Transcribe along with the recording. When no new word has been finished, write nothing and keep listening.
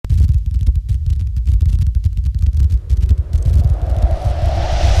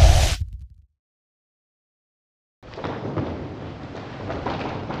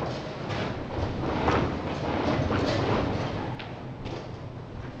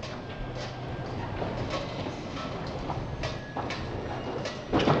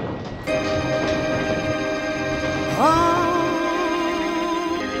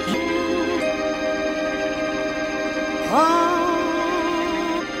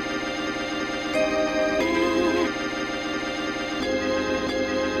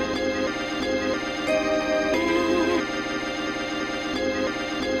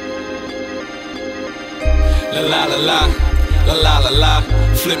La la la, la la la la.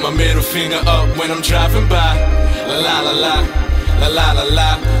 Flip my middle finger up when I'm driving by. La la la la, la la la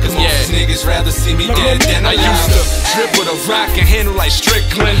la. Cause most niggas rather see me dead than alive. I used to drip with a rock and handle like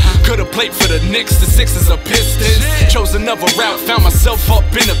Strickland. Could've played for the Knicks, the Sixers or Pistons. Chose another route, found myself up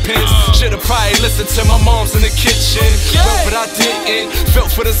in the pins. Should've probably listened to my mom's in the kitchen. Well, but I didn't,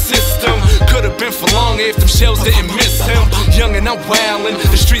 felt for the system. Could've been for long if them shells didn't miss him. Young and I'm wildin',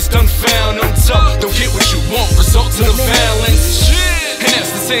 the streets done found him. Tough, don't get what you want, result to the balance. And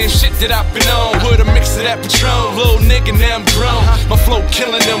that's the same shit that I've been on. With a mix of that Patron, little nigga, now I'm grown. My flow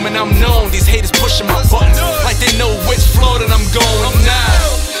killing them and I'm known. These haters pushing my buttons like they know which floor that I'm going.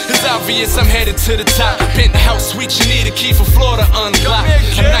 Nah, it's obvious I'm headed to the top. Penthouse suite, you need a key for floor to unlock.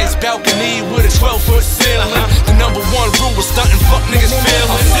 A nice balcony with a 12-foot ceiling. The #1 rule was stunting, fuck niggas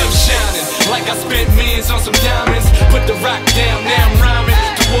feeling. I'm still shining like I spent millions on some diamonds. Put the rock down, now I'm rhyming.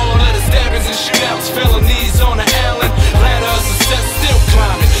 Through all of the stabbings and shootouts, felonies on the island. Ladder of success, still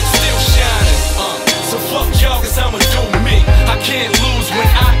climbing, still shining. So fuck y'all, cause I'ma do me. I can't lose when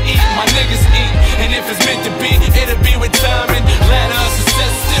I eat, my niggas eat. And if it's meant to be, it'll be with timing. Ladder of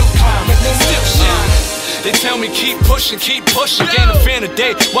success, still climbing, still shining. They tell me keep pushing, gain a fan a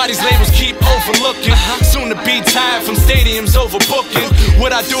day. Why these labels keep overlooking? Soon to be tired from stadiums overbooking.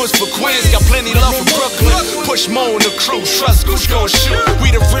 What I do is for Queens, got plenty love for Brooklyn. Push Mo and the crew, trust Gooch gon' shoot.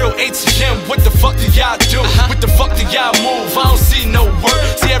 We the real ATM, what the fuck do y'all do? What the fuck do y'all move? I don't see no work.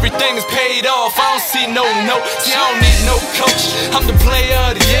 See everything is paid off, I don't see no note. See I don't need no coach, I'm the player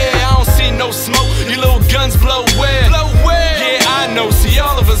of the year. I don't see no smoke, you little guns blow where? Yeah, I know, see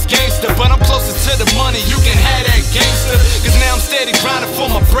all of us gangster, but I'm closer to the money. You can have that gangster, cause now I'm steady grinding for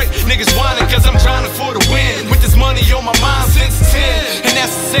my break. Niggas whining cause I'm grinding for the win. With this money on my mind since 10. And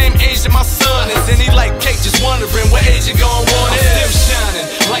that's the same age that my son is. And he like cake, just wondering what age you gon' want it. I'm still shining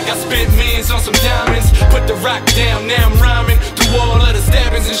like I spent millions on some diamonds. Put the rock down, now I'm rhyming. Through all of the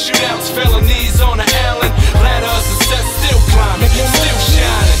stabbings